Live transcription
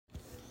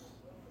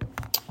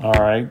All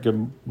right.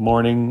 Good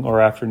morning or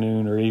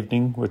afternoon or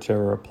evening,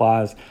 whichever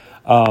applies.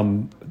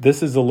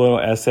 This is a little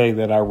essay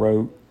that I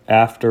wrote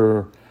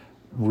after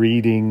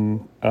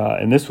reading,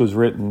 and this was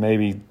written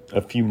maybe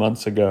a few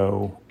months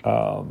ago,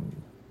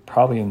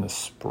 probably in the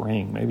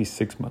spring, maybe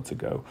 6 months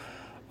ago.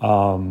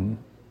 I'm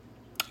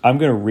going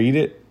to read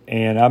it,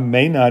 and I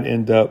may not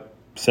end up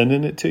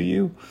sending it to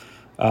you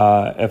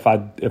if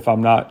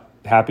I'm not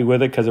happy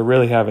with it, because I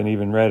really haven't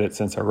even read it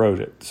since I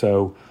wrote it.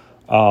 So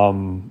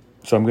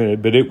I'm going to,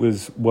 but it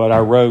was what I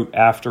wrote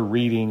after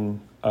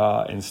reading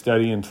and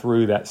studying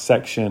through that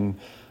section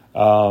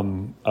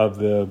of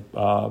the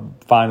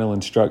final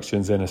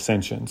instructions in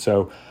Ascension.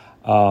 So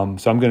I'm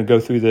going to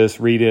go through this,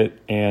 read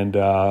it, and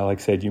like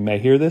I said, you may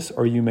hear this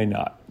or you may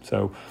not.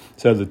 So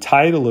the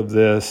title of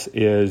this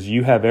is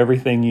 "You Have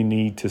Everything You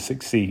Need to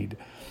Succeed."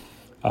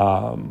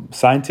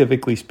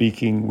 Scientifically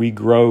speaking, we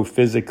grow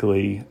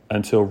physically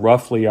until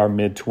roughly our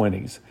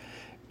mid-20s.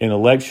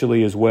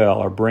 Intellectually as well,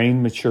 our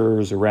brain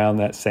matures around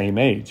that same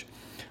age.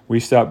 We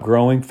stop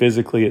growing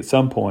physically at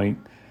some point,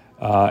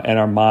 and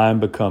our mind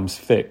becomes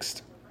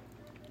fixed.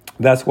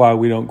 That's why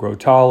we don't grow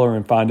taller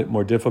and find it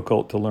more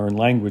difficult to learn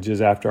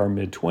languages after our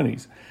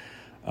mid-20s.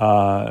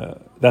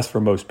 That's for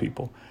most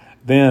people.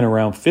 Then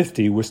around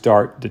 50, we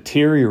start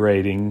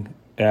deteriorating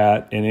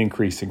at an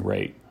increasing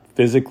rate.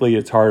 Physically,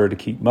 it's harder to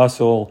keep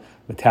muscle,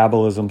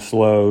 metabolism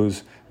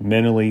slows,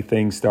 mentally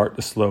things start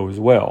to slow as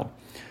well.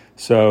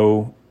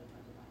 So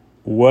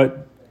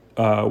what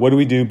do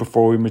we do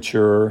before we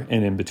mature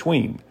and in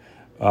between?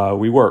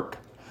 We work.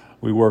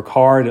 We work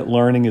hard at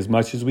learning as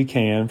much as we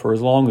can for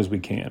as long as we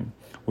can.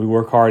 We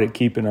work hard at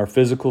keeping our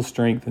physical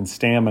strength and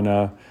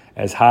stamina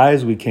as high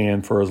as we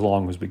can for as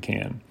long as we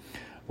can.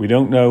 We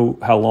don't know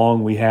how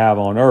long we have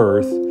on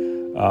earth,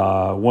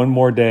 one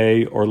more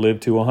day or live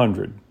to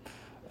 100.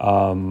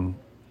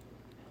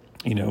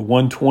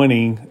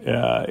 120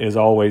 is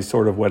always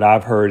sort of what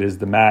I've heard is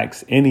the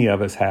max any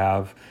of us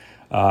have.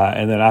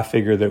 And then I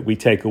figure that we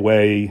take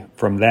away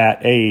from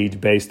that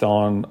age based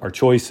on our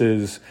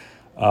choices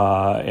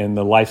and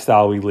the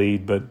lifestyle we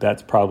lead, but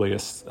that's probably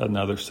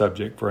another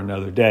subject for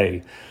another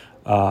day.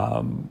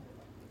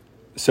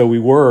 So we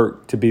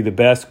work to be the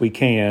best we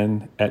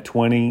can at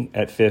 20,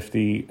 at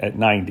 50, at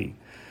 90.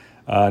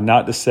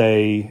 Not to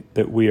say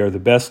that we are the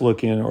best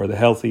looking or the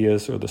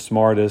healthiest or the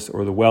smartest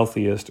or the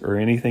wealthiest or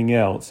anything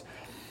else.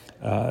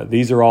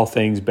 These are all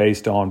things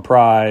based on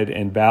pride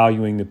and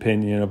valuing the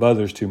opinion of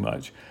others too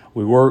much.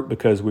 We work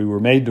because we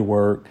were made to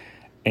work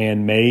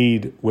and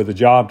made with a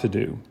job to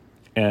do.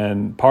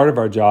 And part of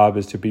our job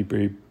is to be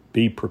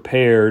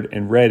prepared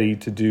and ready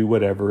to do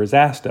whatever is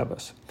asked of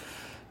us,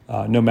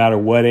 no matter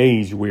what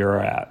age we are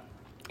at.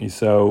 And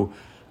so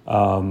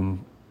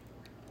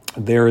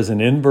there is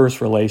an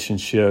inverse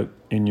relationship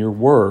in your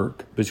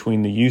work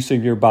between the use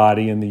of your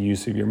body and the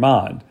use of your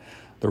mind.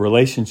 The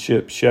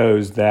relationship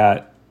shows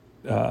that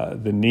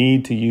the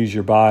need to use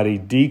your body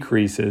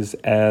decreases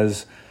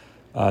as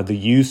the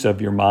use of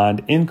your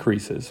mind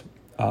increases.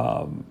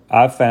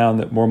 I've found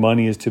that more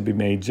money is to be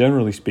made,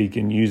 generally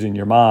speaking, using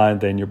your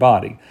mind than your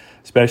body,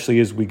 especially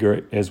as we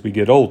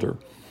get older.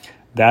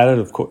 That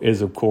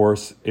is, of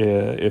course,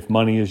 if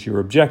money is your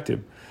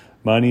objective.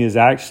 Money is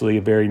actually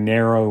a very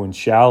narrow and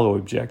shallow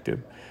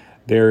objective.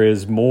 There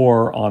is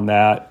more on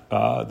that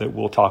that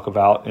we'll talk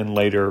about in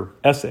later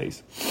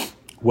essays.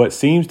 What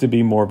seems to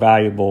be more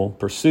valuable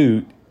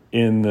pursuit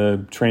in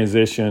the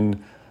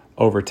transition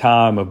over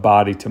time of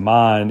body to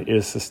mind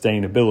is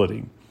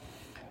sustainability.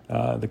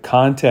 The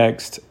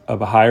context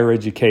of a higher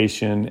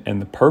education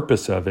and the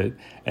purpose of it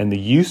and the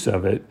use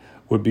of it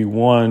would be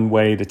one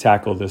way to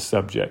tackle this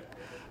subject.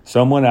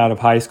 Someone out of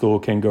high school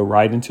can go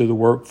right into the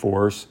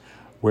workforce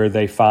where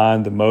they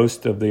find the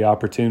most of the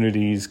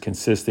opportunities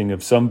consisting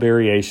of some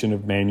variation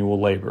of manual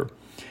labor.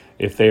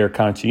 If they are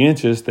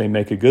conscientious, they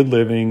make a good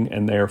living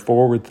and they are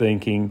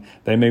forward-thinking,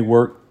 they may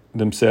work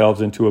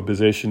themselves into a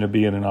position of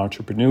being an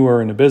entrepreneur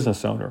and a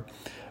business owner.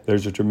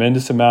 There's a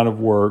tremendous amount of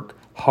work,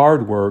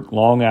 hard work,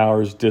 long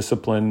hours,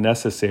 discipline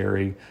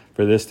necessary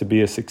for this to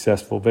be a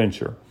successful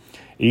venture.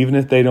 Even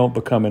if they don't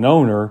become an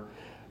owner,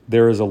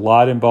 there is a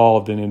lot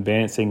involved in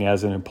advancing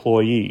as an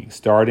employee,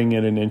 starting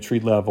at an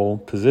entry-level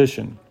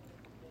position.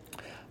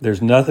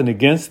 There's nothing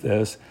against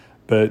this,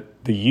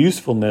 but the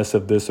usefulness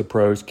of this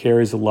approach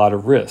carries a lot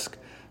of risk.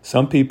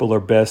 Some people are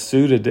best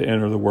suited to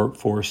enter the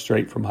workforce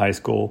straight from high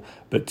school,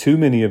 but too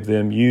many of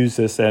them use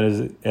this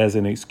as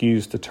an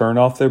excuse to turn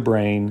off their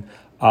brain,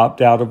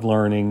 opt out of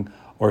learning,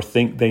 or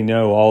think they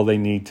know all they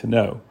need to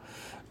know.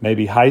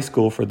 Maybe high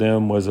school for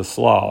them was a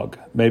slog.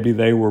 Maybe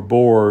they were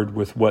bored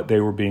with what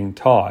they were being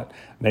taught.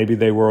 Maybe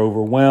they were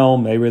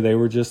overwhelmed. Maybe they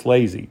were just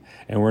lazy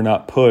and were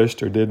not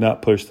pushed or did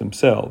not push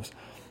themselves.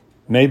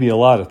 Maybe a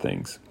lot of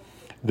things.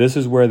 This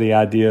is where the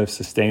idea of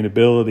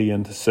sustainability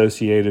and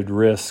associated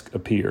risk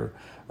appear.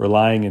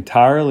 Relying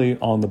entirely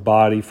on the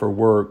body for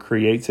work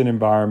creates an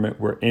environment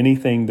where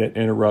anything that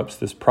interrupts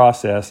this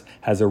process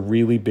has a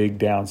really big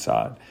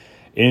downside.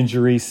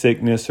 Injury,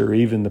 sickness, or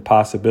even the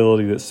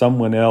possibility that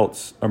someone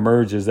else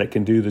emerges that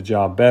can do the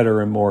job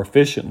better and more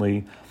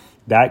efficiently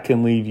That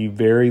can leave you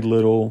very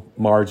little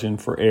margin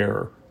for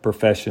error,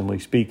 professionally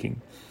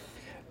speaking.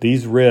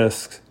 These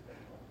risks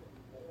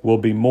will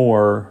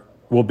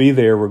be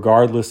there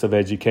regardless of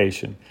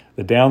education.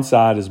 The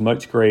downside is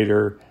much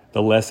greater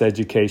the less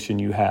education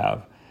you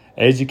have.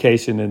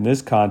 Education in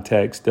this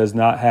context does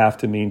not have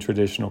to mean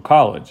traditional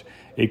college.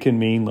 It can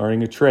mean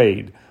learning a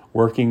trade,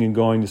 working and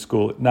going to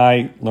school at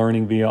night,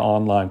 learning via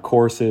online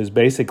courses,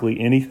 basically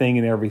anything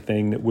and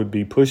everything that would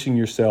be pushing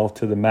yourself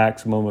to the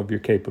maximum of your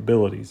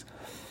capabilities.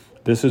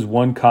 This is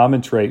one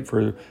common trait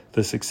for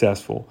the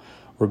successful.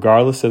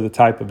 Regardless of the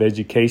type of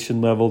education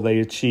level they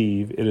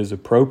achieve, it is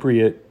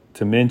appropriate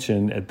to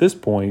mention at this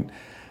point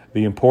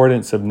the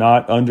importance of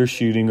not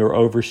undershooting or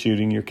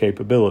overshooting your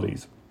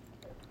capabilities.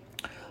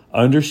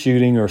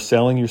 Undershooting or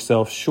selling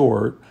yourself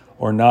short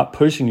or not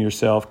pushing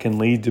yourself can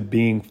lead to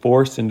being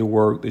forced into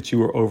work that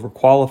you are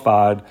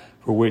overqualified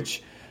for,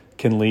 which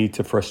can lead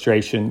to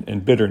frustration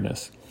and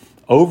bitterness.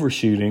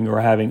 Overshooting or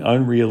having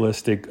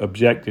unrealistic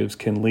objectives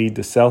can lead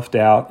to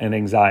self-doubt and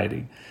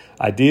anxiety.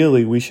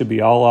 Ideally, we should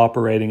be all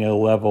operating at a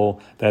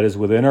level that is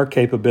within our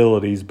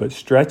capabilities but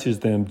stretches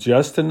them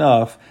just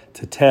enough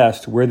to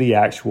test where the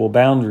actual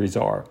boundaries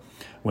are.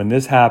 When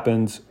this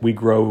happens, we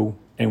grow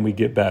and we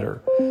get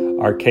better.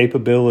 Our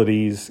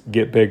capabilities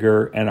get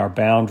bigger and our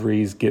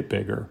boundaries get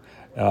bigger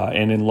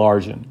and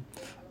enlarge.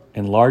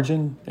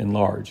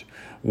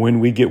 When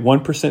we get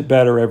 1%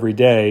 better every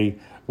day,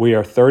 we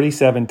are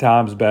 37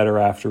 times better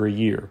after a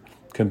year.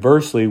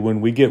 Conversely, when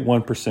we get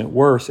 1%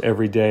 worse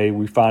every day,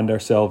 we find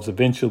ourselves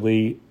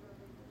eventually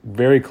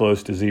very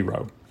close to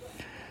zero.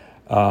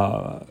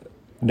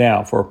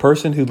 Now, for a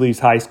person who leaves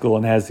high school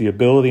and has the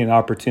ability and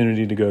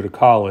opportunity to go to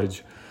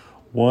college,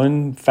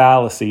 one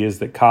fallacy is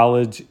that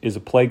college is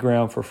a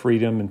playground for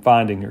freedom and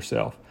finding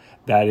yourself.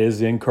 That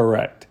is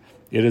incorrect.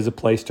 It is a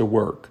place to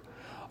work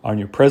on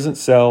your present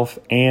self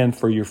and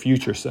for your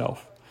future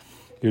self.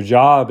 Your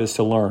job is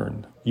to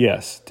learn,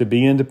 yes. To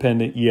be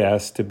independent,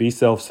 yes. To be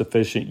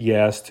self-sufficient,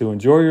 yes. To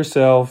enjoy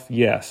yourself,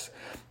 yes.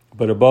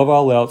 But above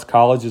all else,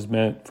 college is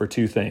meant for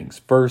two things.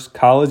 First,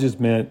 college is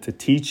meant to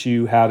teach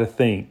you how to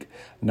think,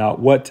 not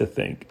what to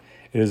think.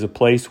 It is a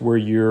place where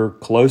your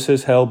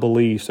closest held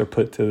beliefs are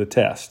put to the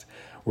test,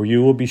 where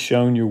you will be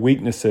shown your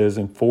weaknesses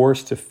and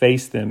forced to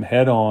face them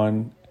head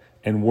on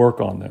and work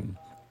on them,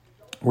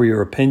 where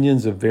your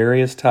opinions of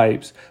various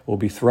types will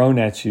be thrown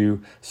at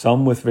you,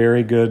 some with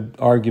very good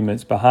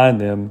arguments behind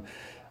them,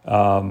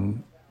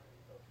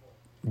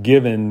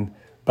 given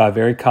by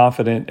very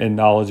confident and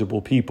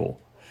knowledgeable people.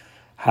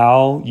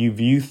 How you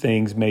view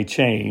things may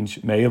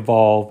change, may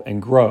evolve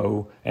and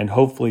grow, and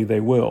hopefully they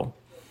will.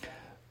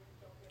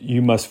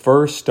 You must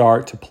first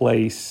start at a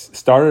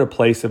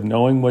place of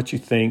knowing what you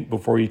think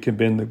before you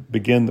can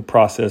begin the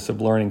process of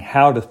learning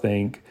how to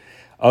think.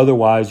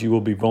 Otherwise, you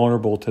will be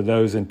vulnerable to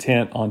those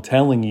intent on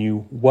telling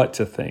you what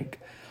to think.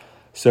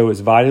 So it's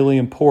vitally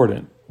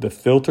important. The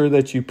filter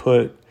that you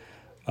put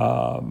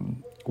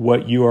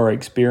what you are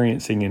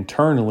experiencing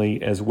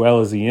internally as well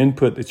as the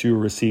input that you are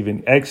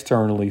receiving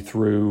externally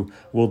through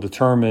will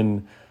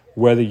determine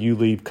whether you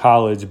leave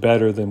college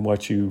better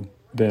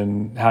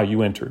than how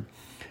you entered.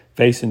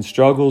 Facing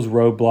struggles,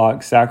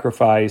 roadblocks,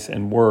 sacrifice,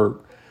 and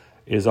work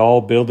is all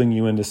building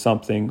you into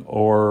something,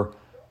 or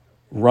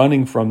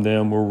running from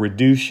them will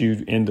reduce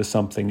you into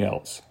something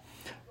else.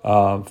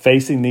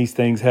 Facing these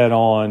things head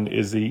on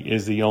is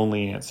the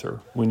only answer.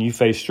 When you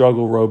face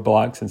struggle,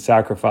 roadblocks, and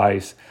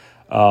sacrifice,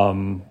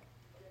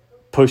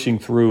 pushing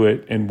through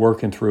it and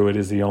working through it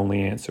is the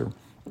only answer.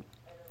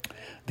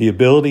 The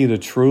ability to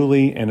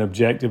truly and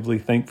objectively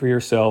think for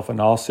yourself in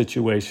all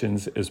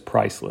situations is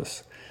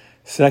priceless.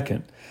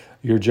 Second,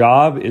 your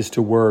job is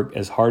to work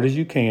as hard as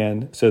you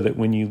can so that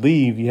when you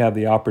leave, you have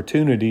the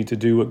opportunity to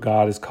do what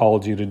God has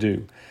called you to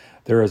do.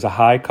 There is a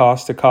high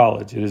cost to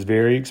college. It is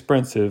very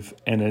expensive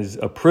and is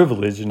a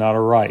privilege, not a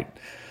right.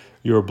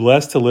 You are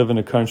blessed to live in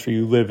a country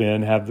you live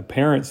in, have the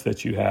parents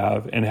that you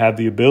have, and have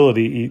the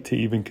ability to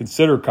even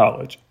consider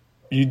college.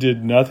 You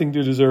did nothing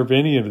to deserve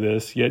any of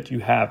this, yet you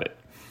have it.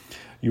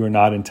 You are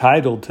not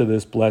entitled to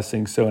this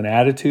blessing, so an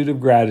attitude of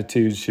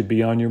gratitude should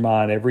be on your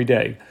mind every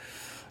day.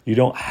 You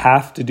don't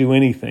have to do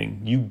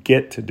anything. You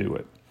get to do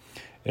it.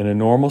 In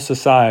normal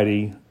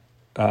society,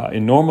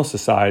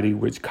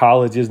 which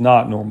college is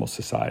not normal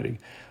society,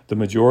 the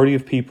majority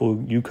of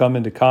people you come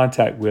into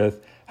contact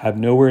with have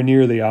nowhere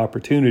near the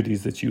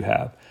opportunities that you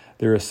have.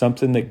 There is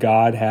something that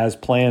God has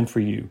planned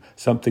for you,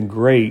 something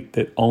great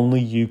that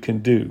only you can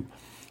do.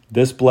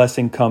 This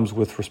blessing comes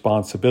with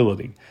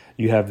responsibility.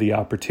 You have the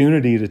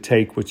opportunity to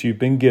take what you've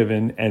been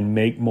given and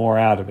make more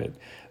out of it.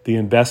 The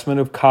investment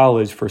of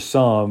college for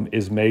some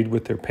is made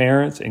with their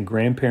parents' and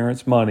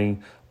grandparents' money,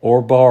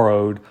 or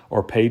borrowed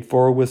or paid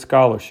for with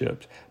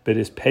scholarships, but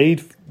is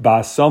paid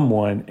by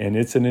someone, and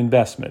it's an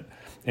investment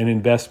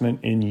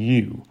in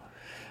you.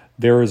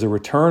 There is a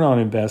return on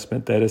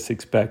investment that is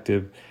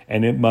expected,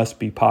 and it must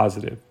be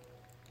positive.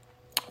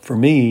 For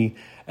me,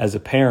 as a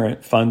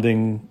parent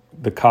funding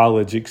the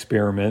college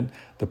experiment,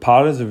 The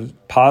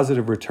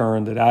positive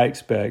return that I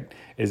expect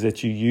is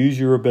that you use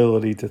your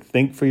ability to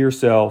think for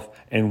yourself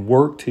and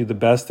work to the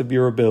best of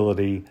your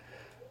ability.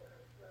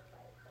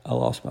 I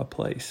lost my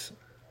place.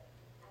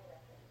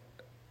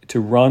 To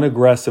run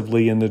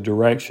aggressively in the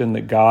direction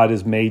that God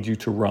has made you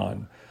to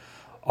run.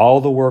 All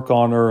the work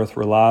on earth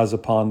relies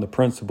upon the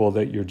principle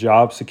that your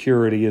job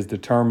security is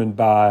determined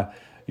by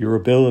your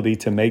ability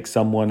to make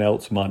someone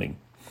else money.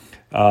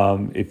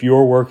 If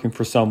you're working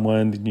for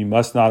someone, then you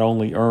must not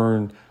only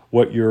earn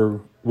what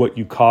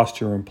you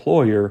cost your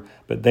employer,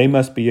 but they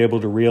must be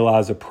able to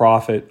realize a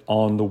profit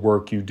on the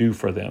work you do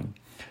for them.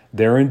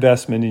 Their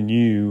investment in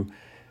you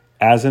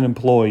as an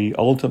employee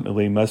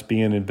ultimately must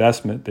be an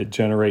investment that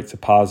generates a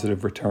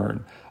positive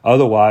return.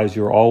 Otherwise,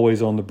 you're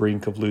always on the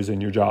brink of losing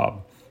your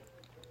job.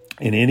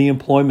 In any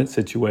employment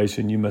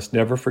situation, you must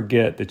never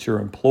forget that your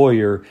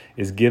employer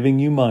is giving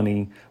you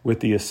money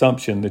with the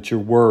assumption that your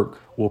work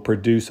will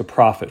produce a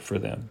profit for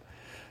them.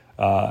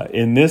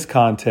 In this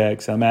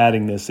context, I'm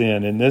adding this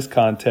in this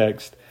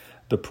context,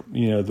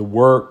 the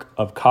work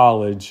of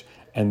college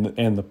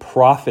and the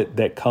profit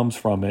that comes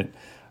from it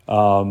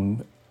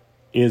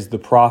is the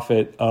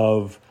profit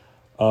of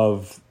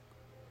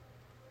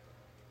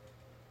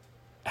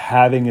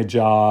having a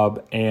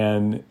job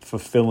and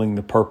fulfilling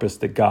the purpose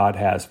that God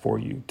has for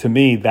you. To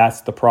me,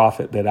 that's the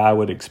profit that I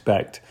would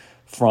expect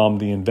from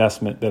the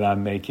investment that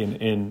I'm making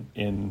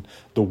in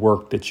the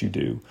work that you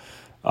do.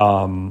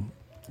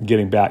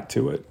 Getting back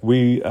to it,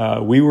 we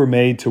were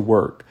made to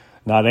work,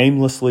 not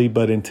aimlessly,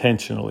 but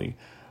intentionally.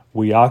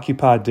 We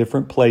occupy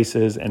different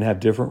places and have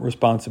different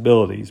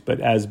responsibilities, but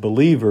as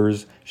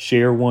believers,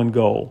 share one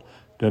goal: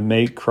 to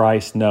make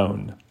Christ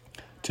known,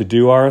 to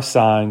do our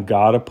assigned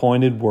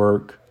God-appointed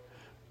work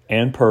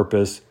and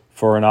purpose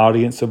for an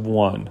audience of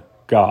one,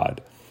 God.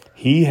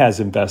 He has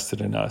invested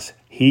in us.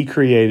 He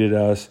created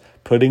us,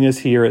 putting us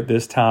here at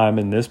this time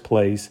in this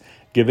place,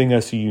 giving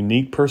us a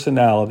unique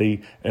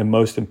personality, and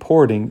most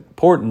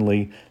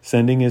importantly,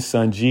 sending his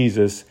son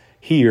Jesus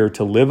here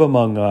to live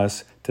among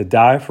us, to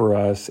die for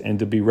us, and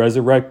to be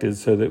resurrected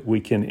so that we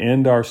can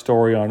end our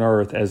story on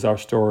earth as our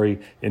story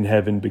in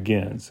heaven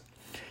begins.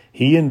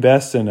 He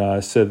invests in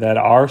us so that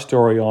our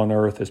story on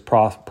earth is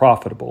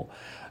profitable,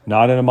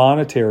 not in a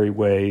monetary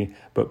way,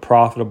 but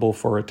profitable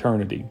for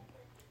eternity.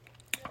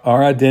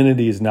 Our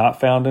identity is not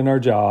found in our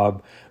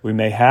job. We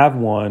may have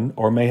one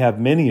or may have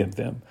many of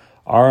them.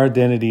 Our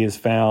identity is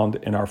found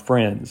in our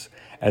friends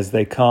as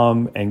they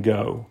come and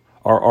go.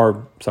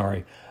 Our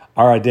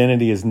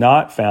identity is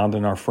not found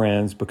in our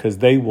friends because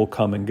they will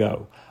come and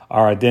go.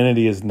 Our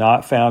identity is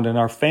not found in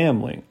our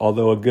family.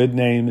 Although a good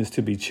name is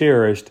to be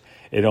cherished,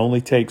 it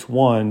only takes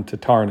one to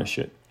tarnish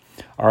it.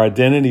 Our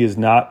identity is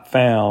not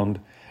found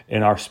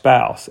in our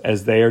spouse,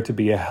 as they are to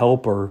be a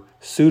helper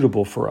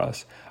suitable for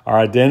us. Our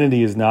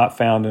identity is not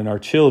found in our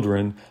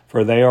children,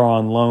 for they are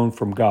on loan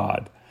from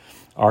God.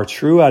 Our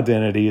true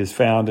identity is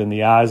found in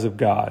the eyes of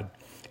God.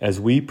 As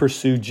we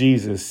pursue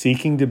Jesus,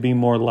 seeking to be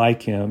more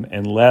like him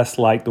and less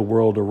like the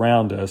world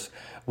around us,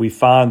 we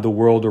find the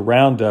world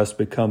around us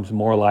becomes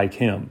more like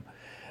him.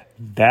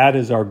 That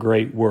is our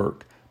great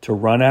work, to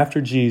run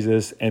after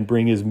Jesus and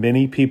bring as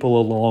many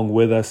people along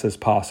with us as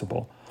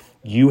possible.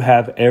 You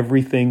have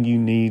everything you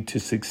need to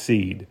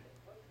succeed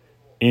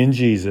in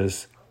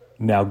Jesus.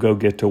 Now go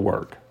get to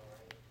work.